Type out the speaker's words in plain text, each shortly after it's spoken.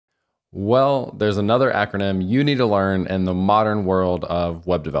Well, there's another acronym you need to learn in the modern world of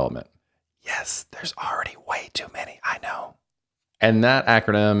web development. Yes, there's already way too many, I know. And that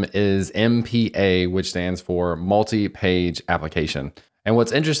acronym is MPA, which stands for multi-page application. And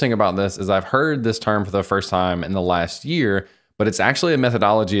what's interesting about this is I've heard this term for the first time in the last year, but it's actually a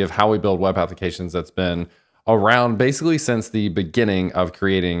methodology of how we build web applications that's been around basically since the beginning of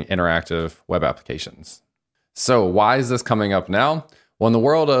creating interactive web applications. So why is this coming up now? Well, in the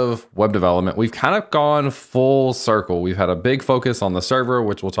world of web development, we've kind of gone full circle. We've had a big focus on the server,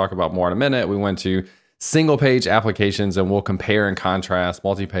 which we'll talk about more in a minute. We went to single page applications and we'll compare and contrast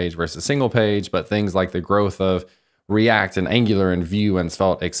multi-page versus single page, but things like the growth of React and Angular and Vue and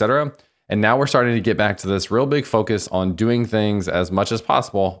Svelte, etc. And now we're starting to get back to this real big focus on doing things as much as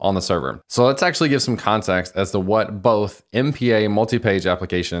possible on the server. So let's actually give some context as to what both MPA multi-page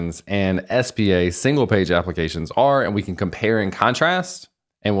applications and SPA single page applications are, and we can compare and contrast,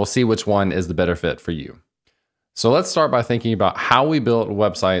 and we'll see which one is the better fit for you. So let's start by thinking about how we built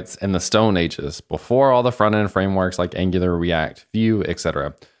websites in the Stone Ages, before all the front-end frameworks like Angular, React, Vue,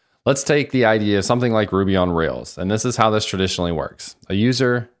 etc. Let's take the idea of something like Ruby on Rails, and this is how this traditionally works. A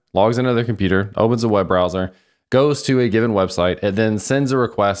user logs into their computer, opens a web browser, goes to a given website, and then sends a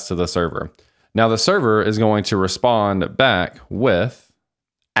request to the server. Now the server is going to respond back with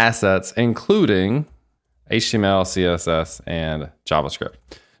assets, including HTML, CSS, and JavaScript.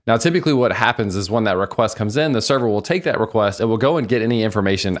 Now, typically what happens is when that request comes in, the server will take that request. It will go and get any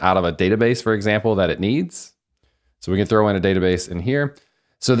information out of a database, for example, that it needs. So we can throw in a database in here.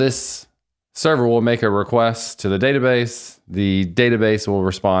 So this server will make a request to the database. The database will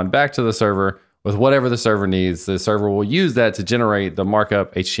respond back to the server with whatever the server needs. The server will use that to generate the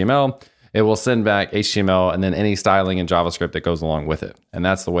markup HTML. It will send back HTML and then any styling and JavaScript that goes along with it. And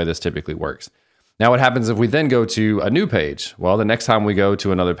that's the way this typically works. Now, what happens if we then go to a new page? Well, the next time we go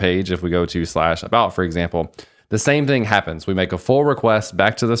to another page, if we go to /about, for example, the same thing happens. We make a full request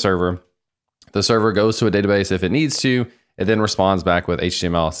back to the server. The server goes to a database if it needs to. It then responds back with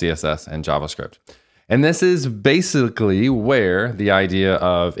HTML, CSS, and JavaScript. And this is basically where the idea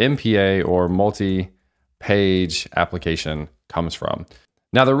of MPA or multi-page application comes from.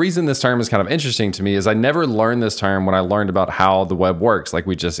 Now, the reason this term is kind of interesting to me is I never learned this term when I learned about how the web works, like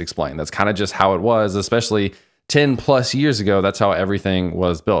we just explained. That's kind of just how it was, especially 10 plus years ago. That's how everything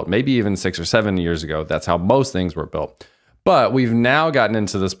was built. Maybe even 6 or 7 years ago. That's how most things were built. But we've now gotten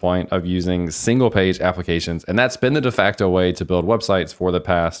into this point of using single page applications, and that's been the de facto way to build websites for the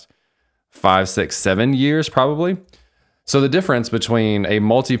past 5, 6, 7 years, probably. So the difference between a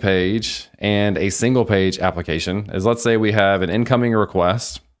multi-page and a single page application is, let's say we have an incoming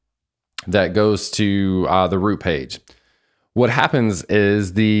request that goes to the root page. What happens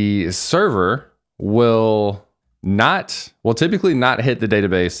is the server will typically not hit the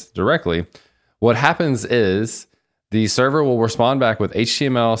database directly. What happens is the server will respond back with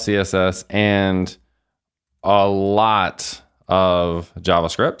HTML, CSS, and a lot of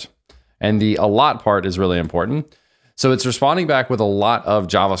JavaScript. And the a lot part is really important. So it's responding back with a lot of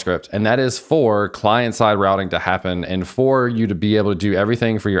JavaScript, and that is for client-side routing to happen and for you to be able to do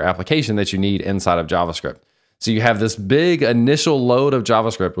everything for your application that you need inside of JavaScript. So you have this big initial load of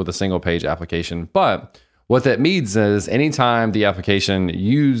JavaScript with a single page application, but what that means is anytime the application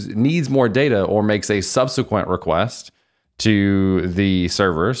needs more data or makes a subsequent request to the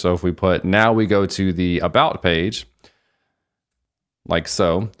server, so if we put, now we go to the about page, like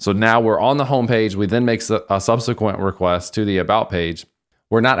so. So now we're on the home page. We then make a subsequent request to the about page.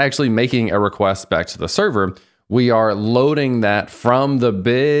 We're not actually making a request back to the server. We are loading that from the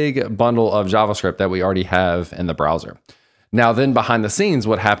big bundle of JavaScript that we already have in the browser. Now then behind the scenes,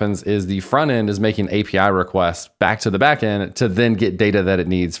 what happens is the front end is making API requests back to the back end to then get data that it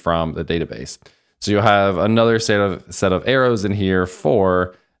needs from the database. So you'll have another set of arrows in here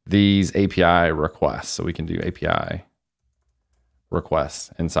for these API requests. So we can do API requests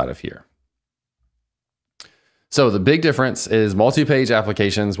inside of here. So the big difference is multi-page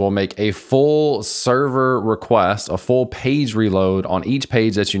applications will make a full server request, a full page reload on each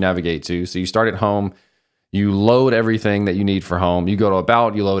page that you navigate to. So you start at home, you load everything that you need for home. You go to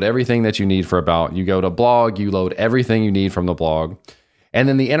about, you load everything that you need for about. You go to blog, you load everything you need from the blog. And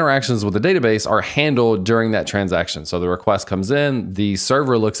then the interactions with the database are handled during that transaction. So the request comes in, the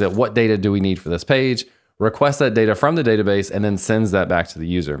server looks at what data do we need for this page, requests that data from the database, and then sends that back to the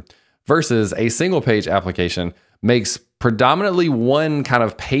user. Versus a single page application makes predominantly one kind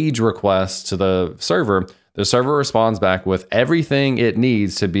of page request to the server. The server responds back with everything it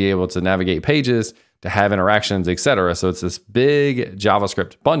needs to be able to navigate pages, to have interactions, etc. So it's this big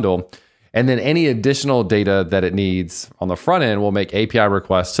JavaScript bundle. And then any additional data that it needs on the front end will make API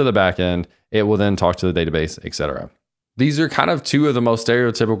requests to the back end. It will then talk to the database, etc. These are kind of two of the most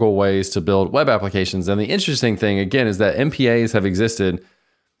stereotypical ways to build web applications. And the interesting thing, again, is that MPAs have existed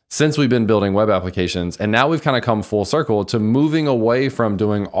since we've been building web applications. And now we've kind of come full circle to moving away from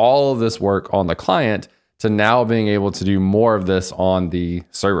doing all of this work on the client to now being able to do more of this on the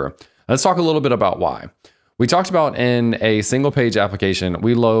server. Let's talk a little bit about why. We talked about in a single page application,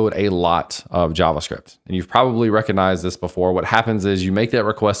 we load a lot of JavaScript. And you've probably recognized this before. What happens is you make that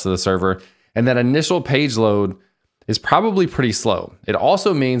request to the server, and that initial page load is probably pretty slow. It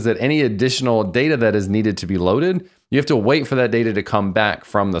also means that any additional data that is needed to be loaded, you have to wait for that data to come back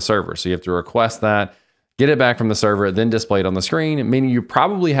from the server. So you have to request that, get it back from the server, then display it on the screen, meaning you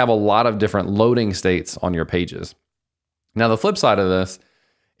probably have a lot of different loading states on your pages. Now, the flip side of this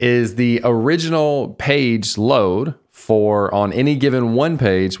is the original page load for on any given one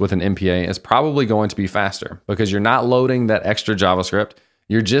page with an MPA is probably going to be faster because you're not loading that extra JavaScript.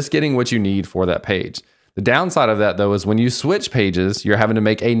 You're just getting what you need for that page. The downside of that, though, is when you switch pages, you're having to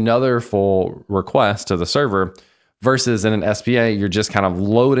make another full request to the server versus in an SPA, you're just kind of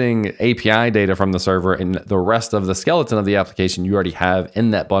loading API data from the server, and the rest of the skeleton of the application you already have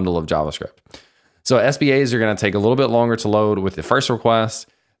in that bundle of JavaScript. So SPAs are going to take a little bit longer to load with the first request.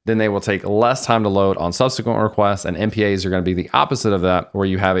 Then they will take less time to load on subsequent requests, and MPAs are going to be the opposite of that, where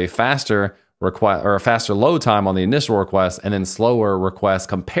you have a faster request or a faster load time on the initial request and then slower requests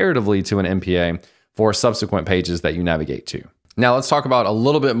comparatively to an MPA for subsequent pages that you navigate to. Now let's talk about a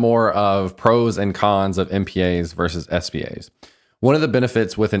little bit more of pros and cons of MPAs versus SPAs. One of the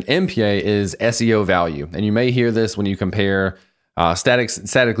benefits with an MPA is SEO value, and you may hear this when you compare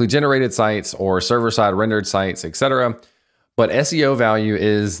statically generated sites or server-side rendered sites, etc. But SEO value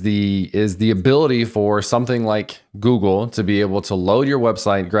is the ability for something like Google to be able to load your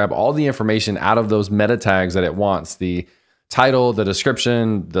website, grab all the information out of those meta tags that it wants, the title, the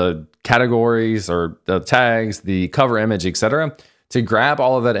description, the categories or the tags, the cover image, etc., to grab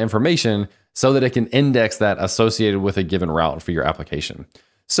all of that information so that it can index that associated with a given route for your application.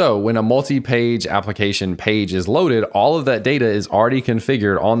 So when a multi-page application page is loaded, all of that data is already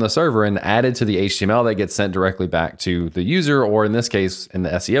configured on the server and added to the HTML that gets sent directly back to the user, or in this case, in the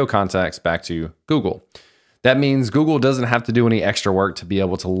SEO context, back to Google. That means Google doesn't have to do any extra work to be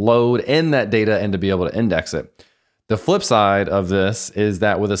able to load in that data and to be able to index it. The flip side of this is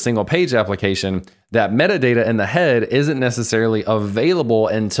that with a single page application, that metadata in the head isn't necessarily available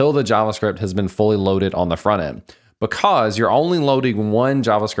until the JavaScript has been fully loaded on the front end, because you're only loading one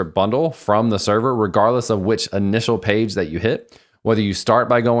JavaScript bundle from the server, regardless of which initial page that you hit. Whether you start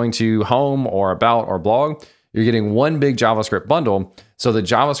by going to home or about or blog, you're getting one big JavaScript bundle. So the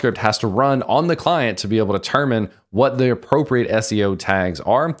JavaScript has to run on the client to be able to determine what the appropriate SEO tags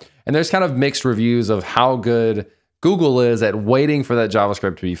are. And there's kind of mixed reviews of how good Google is at waiting for that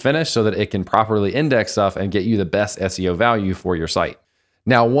JavaScript to be finished so that it can properly index stuff and get you the best SEO value for your site.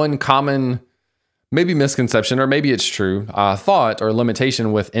 Now, one common maybe misconception, or maybe it's true, thought or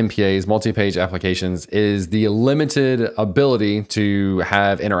limitation with MPAs, multi-page applications, is the limited ability to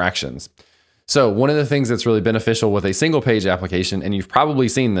have interactions. So one of the things that's really beneficial with a single page application, and you've probably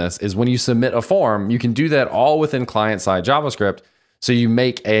seen this, is when you submit a form, you can do that all within client-side JavaScript. So you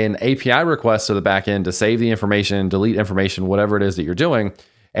make an API request to the backend to save the information, delete information, whatever it is that you're doing.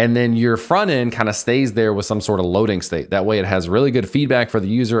 And then your front end kind of stays there with some sort of loading state. That way it has really good feedback for the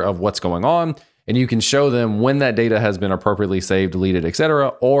user of what's going on. And you can show them when that data has been appropriately saved, deleted, etc.,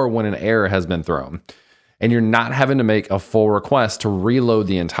 or when an error has been thrown. And you're not having to make a full request to reload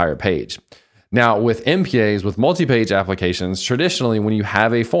the entire page. Now, with MPAs, with multi-page applications, traditionally, when you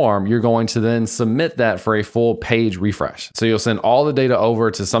have a form, you're going to then submit that for a full page refresh. So you'll send all the data over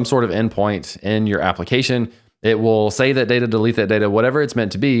to some sort of endpoint in your application. It will save that data, delete that data, whatever it's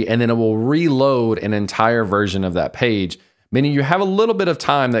meant to be, and then it will reload an entire version of that page, meaning you have a little bit of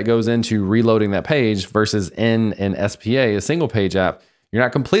time that goes into reloading that page versus in an SPA, a single page app. You're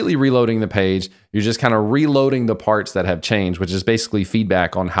not completely reloading the page. You're just kind of reloading the parts that have changed, which is basically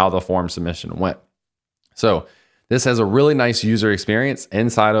feedback on how the form submission went. So this has a really nice user experience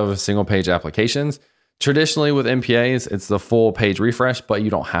inside of single page applications. Traditionally with MPAs, it's the full page refresh, but you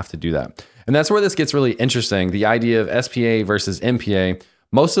don't have to do that. And that's where this gets really interesting. The idea of SPA versus MPA,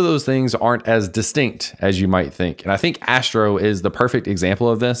 most of those things aren't as distinct as you might think. And I think Astro is the perfect example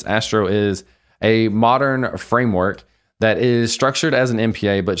of this. Astro is a modern framework that is structured as an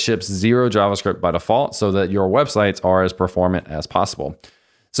MPA, but ships zero JavaScript by default so that your websites are as performant as possible.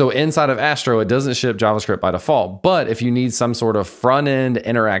 So inside of Astro, it doesn't ship JavaScript by default, but if you need some sort of front-end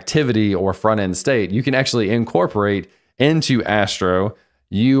interactivity or front-end state, you can actually incorporate into Astro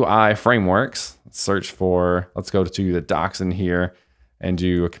UI frameworks. Search for, let's go to the docs in here and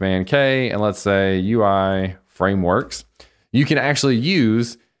do a Command K, and let's say UI frameworks. You can actually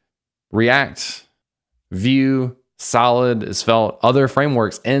use React, Vue, Solid, Svelte, other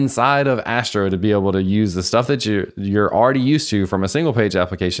frameworks inside of Astro to be able to use the stuff that you're already used to from a single page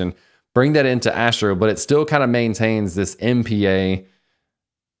application, bring that into Astro, but it still kind of maintains this MPA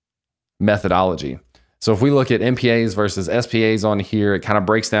methodology. So if we look at MPAs versus SPAs on here, it kind of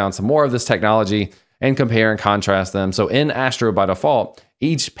breaks down some more of this technology and compare and contrast them. So in Astro by default,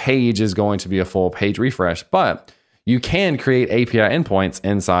 each page is going to be a full page refresh, but you can create API endpoints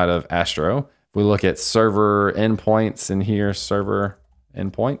inside of Astro. If we look at server endpoints in here, server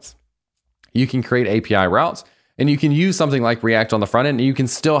endpoints, you can create API routes, and you can use something like React on the front end, and you can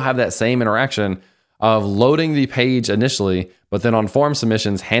still have that same interaction of loading the page initially, but then on form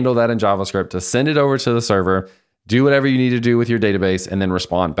submissions, handle that in JavaScript to send it over to the server, do whatever you need to do with your database, and then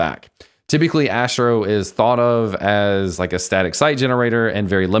respond back. Typically, Astro is thought of as like a static site generator and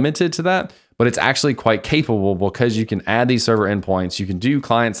very limited to that, but it's actually quite capable because you can add these server endpoints. You can do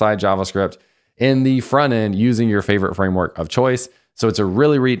client-side JavaScript in the front end using your favorite framework of choice. So it's a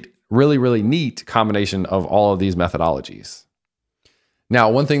really neat combination of all of these methodologies. Now,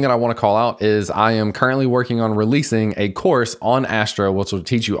 one thing that I want to call out is I am currently working on releasing a course on Astro, which will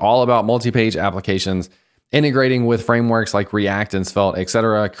teach you all about multi-page applications, integrating with frameworks like React and Svelte,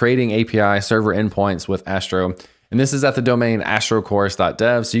 etc., creating API server endpoints with Astro. And this is at the domain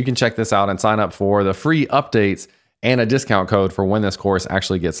astrocourse.dev. So you can check this out and sign up for the free updates and a discount code for when this course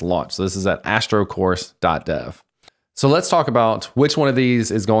actually gets launched. So this is at astrocourse.dev. So let's talk about which one of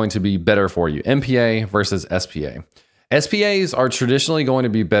these is going to be better for you, MPA versus SPA. SPAs are traditionally going to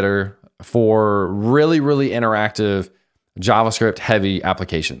be better for really interactive JavaScript heavy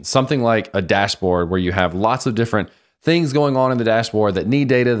applications. Something like a dashboard where you have lots of different things going on in the dashboard that need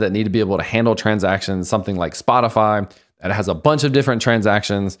data, that need to be able to handle transactions. Something like Spotify that has a bunch of different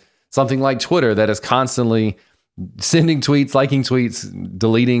transactions. Something like Twitter that is constantly sending tweets, liking tweets,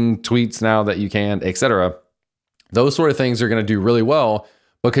 deleting tweets now that you can, etc. Those sort of things are going to do really well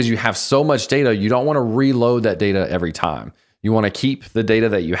because you have so much data. You don't want to reload that data every time. You want to keep the data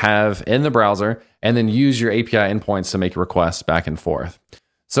that you have in the browser and then use your API endpoints to make requests back and forth.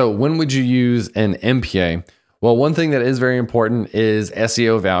 So when would you use an MPA? Well, one thing that is very important is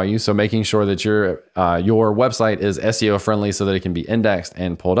SEO value. So making sure that your website is SEO friendly so that it can be indexed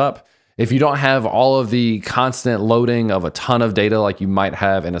and pulled up. If you don't have all of the constant loading of a ton of data like you might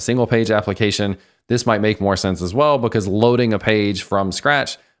have in a single page application, this might make more sense as well, because loading a page from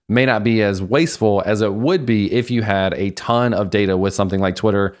scratch may not be as wasteful as it would be if you had a ton of data with something like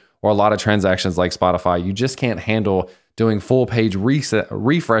Twitter or a lot of transactions like Spotify. You just can't handle doing full page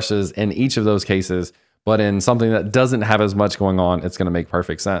refreshes in each of those cases, but in something that doesn't have as much going on, it's going to make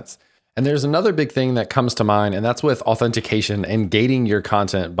perfect sense. And there's another big thing that comes to mind, and that's with authentication and gating your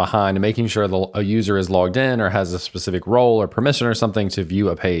content behind and making sure a user is logged in or has a specific role or permission or something to view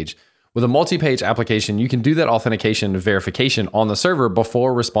a page. With a multi-page application, you can do that authentication verification on the server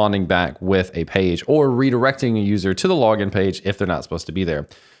before responding back with a page or redirecting a user to the login page if they're not supposed to be there.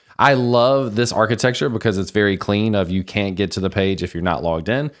 I love this architecture because it's very clean of you can't get to the page if you're not logged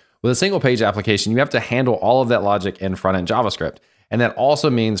in. With a single page application, you have to handle all of that logic in front-end JavaScript. And that also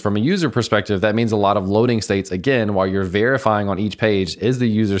means, from a user perspective, that means a lot of loading states, again, while you're verifying on each page, is the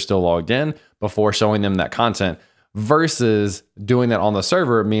user still logged in before showing them that content, versus doing that on the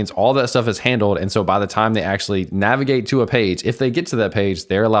server means all that stuff is handled. And so by the time they actually navigate to a page, if they get to that page,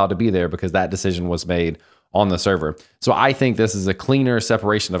 they're allowed to be there because that decision was made on the server. So I think this is a cleaner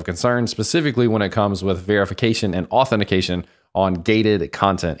separation of concern, specifically when it comes with verification and authentication on gated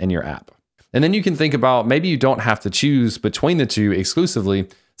content in your app. And then you can think about, maybe you don't have to choose between the two exclusively.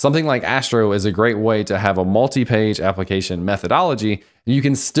 Something like Astro is a great way to have a multi-page application methodology. You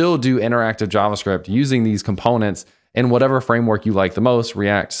can still do interactive JavaScript using these components in whatever framework you like the most,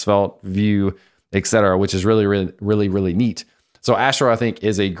 React, Svelte, Vue, etc., which is really neat. So Astro, I think,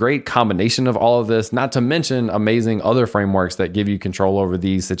 is a great combination of all of this, not to mention amazing other frameworks that give you control over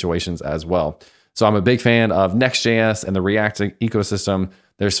these situations as well. So I'm a big fan of Next.js and the React ecosystem.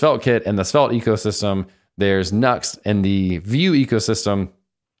 There's SvelteKit and the Svelte ecosystem. There's Nuxt and the Vue ecosystem.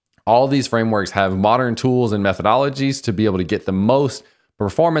 All these frameworks have modern tools and methodologies to be able to get the most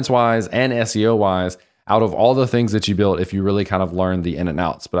performance-wise and SEO-wise out of all the things that you built if you really kind of learn the in and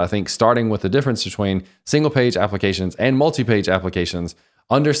outs. But I think starting with the difference between single-page applications and multi-page applications,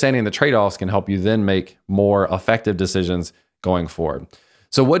 understanding the trade-offs can help you then make more effective decisions going forward.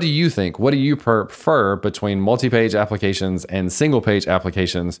 So what do you think? What do you prefer between multi-page applications and single-page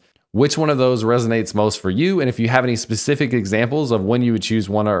applications? Which one of those resonates most for you? And if you have any specific examples of when you would choose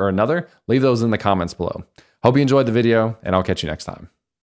one or another, leave those in the comments below. Hope you enjoyed the video, and I'll catch you next time.